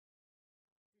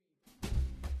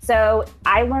So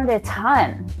I learned a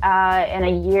ton in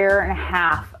a year and a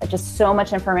half, just so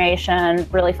much information.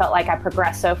 Really felt like I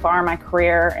progressed so far in my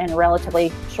career in a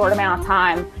relatively short amount of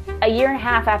time. A year and a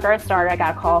half after I started, I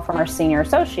got a call from our senior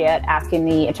associate asking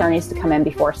the attorneys to come in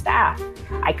before staff.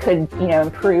 I could,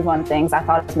 improve on things. I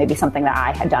thought it was maybe something that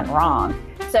I had done wrong.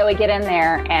 So we get in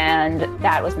there, and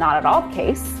that was not at all the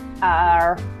case.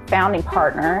 Our founding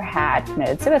partner had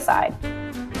committed suicide.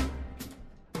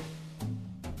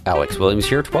 Alex Williams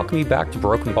here to welcome you back to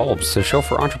Broken Bulbs, a show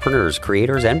for entrepreneurs,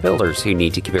 creators, and builders who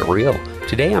need to keep it real.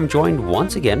 Today I'm joined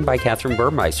once again by Catherine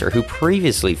Burmeister, who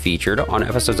previously featured on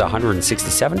episodes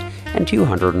 167 and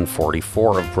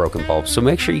 244 of Broken Bulbs, so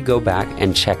make sure you go back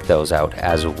and check those out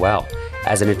as well.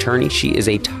 As an attorney, she is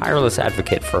a tireless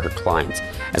advocate for her clients.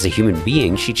 As a human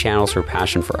being, she channels her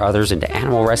passion for others into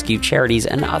animal rescue, charities,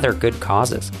 and other good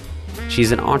causes.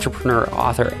 She's an entrepreneur,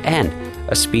 author, and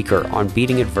a speaker on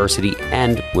beating adversity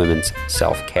and women's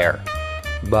self-care.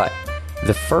 But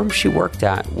the firm she worked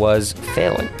at was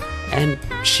failing, and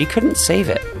she couldn't save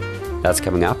it. That's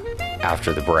coming up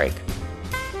after the break.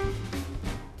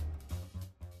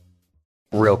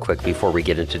 Real quick before we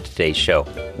get into today's show,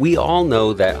 we all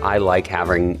know that I like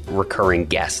having recurring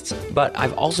guests, but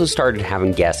I've also started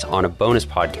having guests on a bonus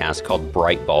podcast called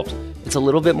Bright Bulbs. It's a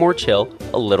little bit more chill,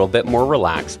 a little bit more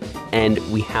relaxed, and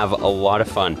we have a lot of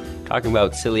fun talking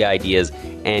about silly ideas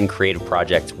and creative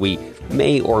projects we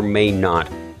may or may not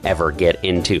ever get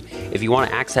into. If you want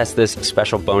to access this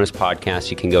special bonus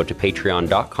podcast, you can go to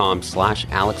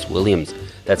patreon.com/Alex Williams.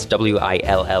 That's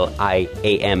WILLIAMNS.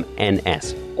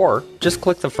 Or just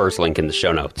click the first link in the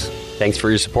show notes. Thanks for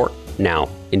your support. Now,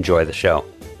 enjoy the show.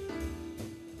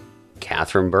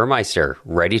 Catherine Burmeister,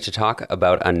 ready to talk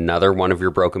about another one of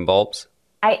your broken bulbs?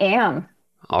 I am.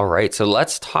 All right, so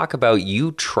let's talk about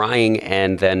you trying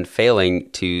and then failing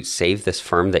to save this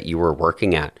firm that you were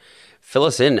working at. Fill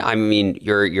us in. I mean,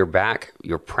 you're back,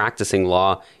 you're practicing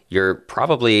law, you're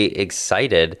probably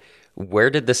excited. Where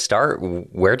did this start?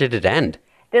 Where did it end?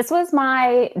 This was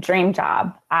my dream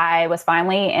job. I was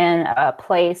finally in a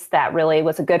place that really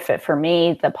was a good fit for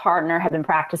me. The partner had been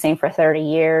practicing for 30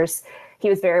 years. He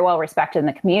was very well respected in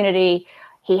the community.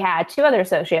 He had two other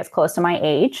associates close to my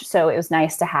age, so it was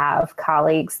nice to have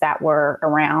colleagues that were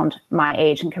around my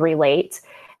age and could relate.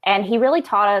 And he really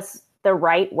taught us the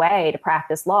right way to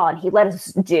practice law, and he let us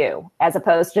do, as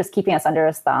opposed to just keeping us under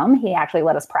his thumb. He actually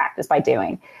let us practice by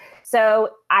doing.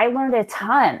 So I learned a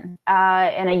ton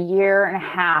in a year and a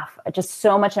half, just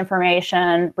so much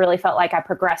information. Really felt like I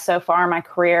progressed so far in my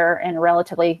career in a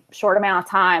relatively short amount of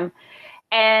time.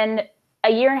 And a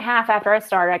year and a half after I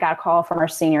started, I got a call from our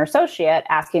senior associate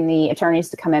asking the attorneys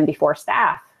to come in before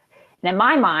staff. And in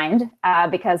my mind,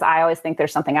 because I always think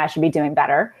there's something I should be doing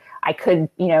better, I could,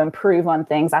 improve on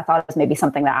things. I thought it was maybe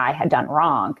something that I had done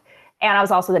wrong. And I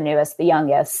was also the newest, the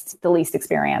youngest, the least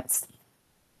experienced.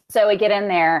 So we get in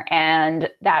there, and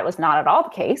that was not at all the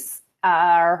case.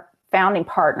 Our founding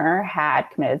partner had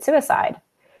committed suicide.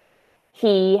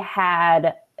 He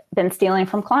had been stealing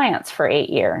from clients for 8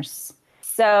 years.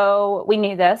 So we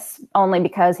knew this only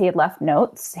because he had left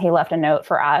notes. He left a note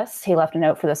for us. He left a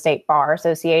note for the State Bar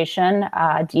Association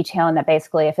detailing that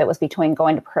basically if it was between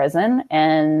going to prison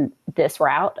and this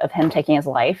route of him taking his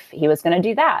life, he was going to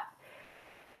do that.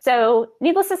 So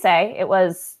needless to say, it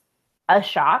was a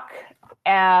shock.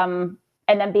 And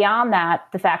then beyond that,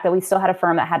 the fact that we still had a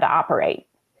firm that had to operate.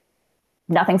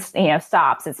 Nothing,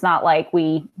 stops. It's not like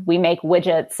we make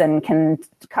widgets and can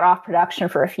cut off production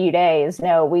for a few days.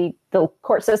 No, the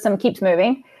court system keeps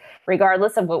moving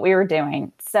regardless of what we were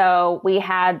doing. So we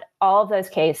had all of those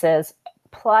cases,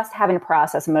 plus having to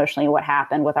process emotionally what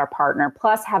happened with our partner,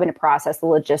 plus having to process the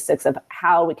logistics of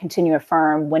how we continue a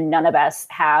firm when none of us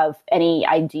have any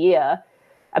idea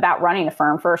about running a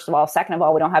firm, first of all. Second of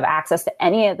all, we don't have access to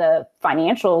any of the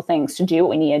financial things to do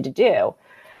what we needed to do.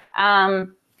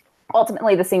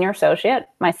 Ultimately, the senior associate,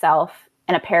 myself,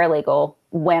 and a paralegal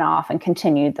went off and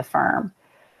continued the firm.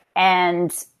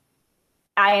 And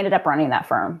I ended up running that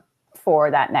firm for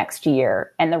that next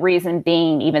year. And the reason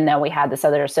being, even though we had this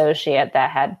other associate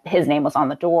that had his name was on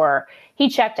the door, he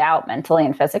checked out mentally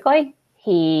and physically.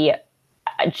 He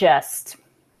just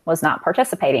was not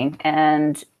participating.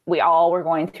 And we all were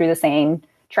going through the same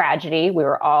tragedy. We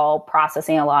were all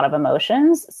processing a lot of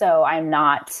emotions. So I'm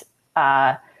not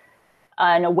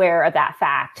unaware of that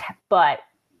fact. But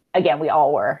again, we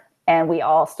all were. And we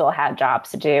all still had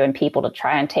jobs to do and people to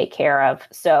try and take care of.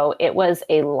 So it was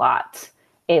a lot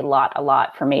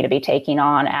for me to be taking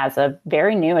on as a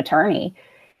very new attorney.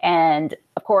 And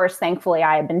of course, thankfully,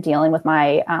 I had been dealing with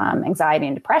my anxiety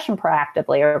and depression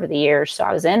proactively over the years. So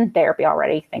I was in therapy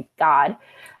already, thank God.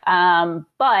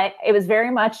 But it was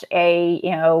very much a,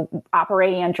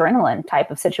 operating adrenaline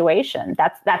type of situation.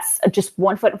 That's just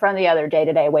one foot in front of the other day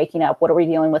to day, waking up. What are we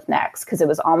dealing with next? Because it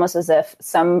was almost as if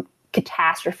some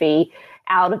catastrophe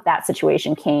out of that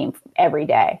situation came every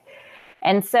day.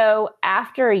 And so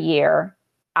after a year,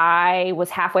 I was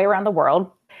halfway around the world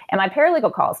and my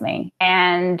paralegal calls me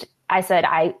and I said,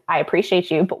 I appreciate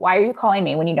you, but why are you calling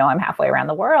me when you know I'm halfway around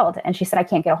the world? And she said, I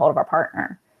can't get a hold of our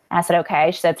partner. And I said,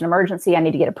 okay. She said, it's an emergency. I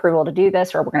need to get approval to do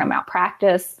this or we're going to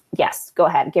malpractice. Yes, go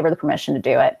ahead. Give her the permission to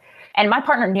do it. And my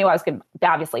partner knew I was going to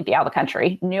obviously be out of the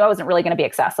country, knew I wasn't really going to be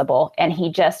accessible. And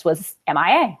he just was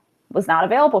MIA, was not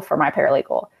available for my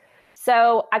paralegal.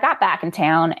 So I got back in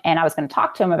town and I was going to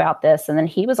talk to him about this. And then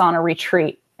he was on a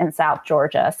retreat in South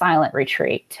Georgia, a silent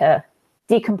retreat to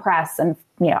decompress and,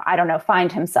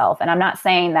 find himself. And I'm not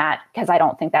saying that because I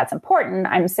don't think that's important.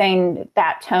 I'm saying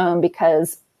that tone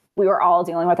because we were all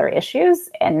dealing with our issues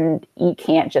and you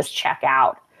can't just check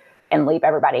out and leave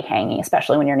everybody hanging,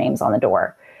 especially when your name's on the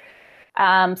door.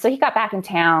 So he got back in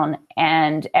town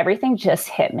and everything just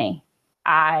hit me.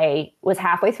 I was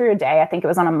halfway through a day, I think it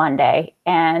was on a Monday,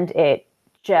 and it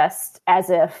just as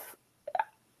if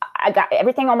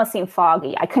everything almost seemed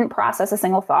foggy. I couldn't process a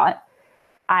single thought.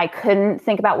 I couldn't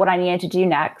think about what I needed to do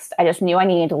next. I just knew I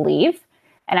needed to leave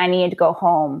and I needed to go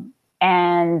home.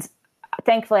 And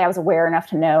thankfully, I was aware enough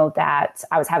to know that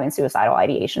I was having suicidal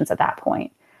ideations at that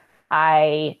point.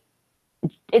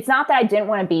 It's not that I didn't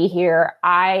want to be here.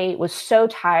 I was so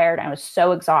tired. I was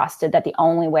so exhausted that the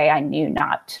only way I knew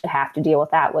not to have to deal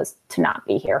with that was to not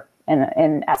be here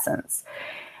in essence.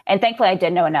 And thankfully, I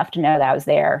did know enough to know that I was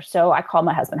there. So I called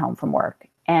my husband home from work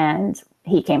and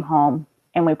he came home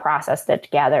and we processed it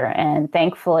together. And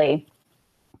thankfully,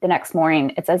 the next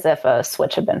morning, it's as if a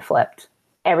switch had been flipped.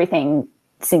 Everything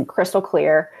seemed crystal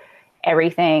clear.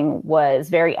 Everything was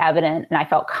very evident and I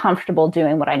felt comfortable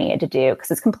doing what I needed to do because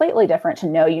it's completely different to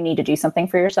know you need to do something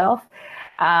for yourself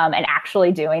and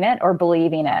actually doing it or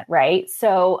believing it, right?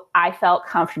 So I felt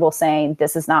comfortable saying,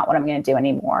 this is not what I'm going to do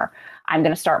anymore. I'm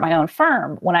going to start my own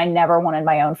firm when I never wanted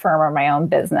my own firm or my own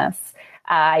business.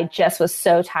 I just was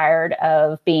so tired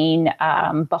of being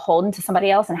beholden to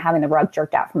somebody else and having the rug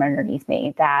jerked out from underneath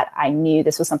me that I knew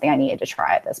this was something I needed to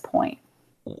try at this point.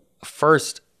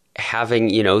 First, having,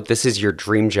 this is your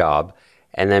dream job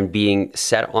and then being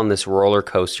set on this roller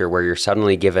coaster where you're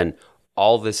suddenly given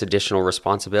all this additional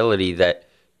responsibility that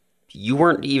you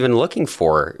weren't even looking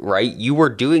for, right? You were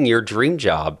doing your dream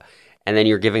job and then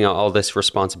you're giving all this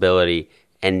responsibility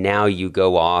and now you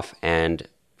go off and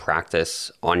practice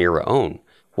on your own.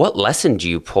 What lesson do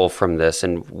you pull from this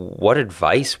and what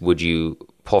advice would you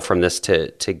pull from this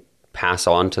to pass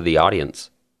on to the audience?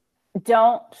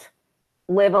 Don't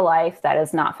live a life that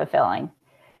is not fulfilling.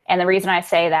 And the reason I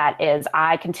say that is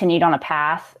I continued on a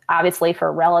path, obviously for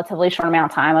a relatively short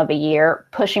amount of time of a year,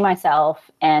 pushing myself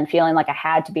and feeling like I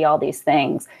had to be all these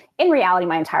things. In reality,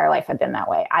 my entire life had been that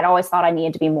way. I'd always thought I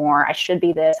needed to be more. I should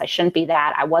be this. I shouldn't be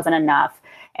that. I wasn't enough.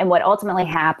 And what ultimately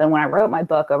happened when I wrote my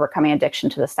book, Overcoming Addiction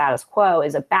to the Status Quo,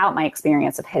 is about my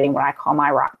experience of hitting what I call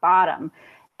my rock bottom.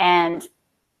 And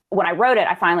when I wrote it,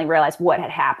 I finally realized what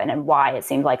had happened and why it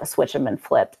seemed like a switch had been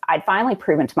flipped. I'd finally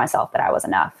proven to myself that I was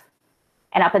enough.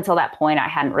 And up until that point, I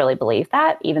hadn't really believed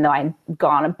that, even though I'd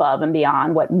gone above and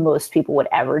beyond what most people would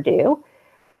ever do.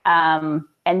 And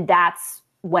that's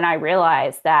when I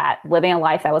realized that living a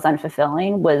life that was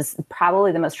unfulfilling was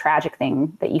probably the most tragic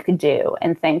thing that you could do.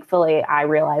 And thankfully, I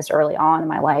realized early on in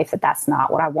my life that that's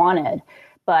not what I wanted.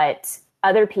 But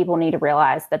other people need to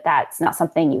realize that that's not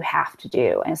something you have to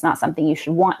do. And it's not something you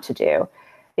should want to do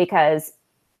because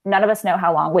none of us know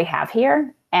how long we have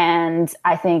here. And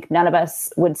I think none of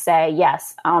us would say,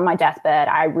 yes, on my deathbed,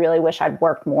 I really wish I'd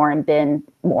worked more and been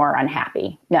more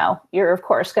unhappy. No, you're of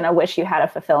course going to wish you had a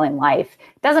fulfilling life.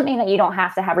 It doesn't mean that you don't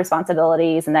have to have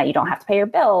responsibilities and that you don't have to pay your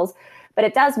bills, but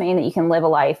it does mean that you can live a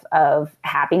life of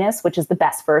happiness, which is the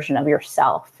best version of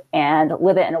yourself, and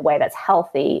live it in a way that's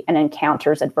healthy and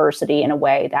encounters adversity in a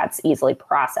way that's easily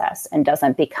processed and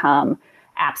doesn't become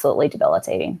absolutely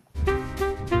debilitating.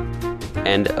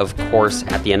 And of course,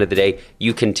 at the end of the day,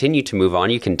 you continue to move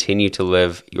on. You continue to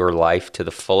live your life to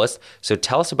the fullest. So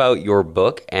tell us about your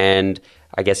book. And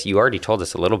I guess you already told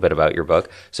us a little bit about your book.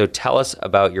 So tell us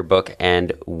about your book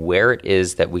and where it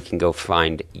is that we can go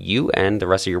find you and the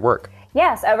rest of your work.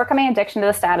 Yes, Overcoming Addiction to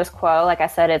the Status Quo. Like I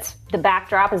said, it's the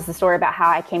backdrop is the story about how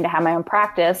I came to have my own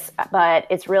practice, but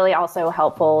it's really also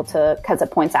helpful because it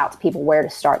points out to people where to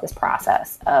start this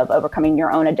process of overcoming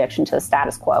your own addiction to the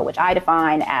status quo, which I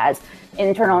define as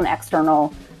internal and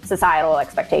external societal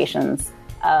expectations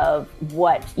of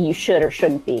what you should or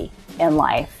shouldn't be in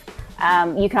life.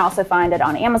 You can also find it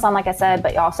on Amazon, like I said,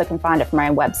 but you also can find it from my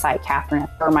website, Catherine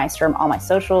F. Burmeister. All my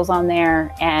socials on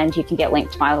there, and you can get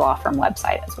linked to my law firm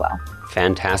website as well.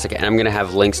 Fantastic. And I'm going to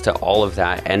have links to all of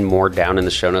that and more down in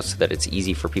the show notes so that it's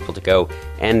easy for people to go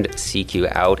and seek you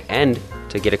out and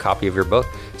to get a copy of your book.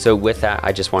 So with that,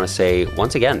 I just want to say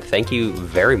once again, thank you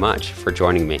very much for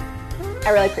joining me. I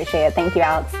really appreciate it. Thank you,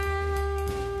 Alex.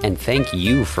 And thank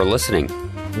you for listening.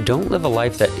 Don't live a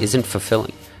life that isn't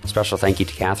fulfilling. Special thank you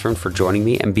to Catherine for joining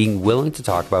me and being willing to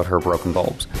talk about her broken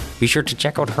bulbs. Be sure to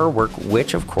check out her work,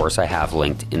 which of course I have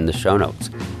linked in the show notes.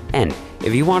 And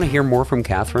if you want to hear more from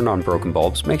Catherine on broken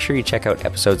bulbs, make sure you check out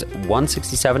episodes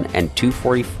 167 and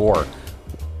 244.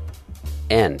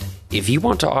 And if you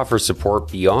want to offer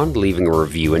support beyond leaving a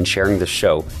review and sharing the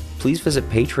show, please visit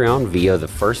Patreon via the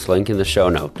first link in the show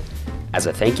note. As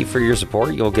a thank you for your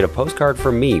support, you'll get a postcard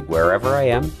from me wherever I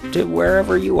am to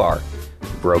wherever you are.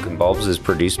 Broken Bulbs is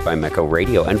produced by Mecco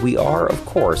Radio, and we are, of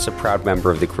course, a proud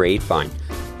member of the Create Vine.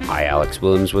 I, Alex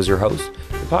Williams, was your host.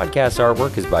 The podcast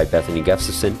artwork is by Bethany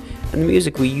Gustafson, and the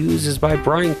music we use is by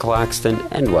Brian Claxton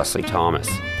and Wesley Thomas.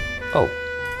 Oh,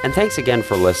 and thanks again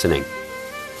for listening.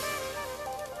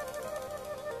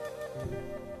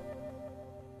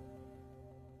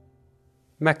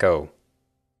 Mecco.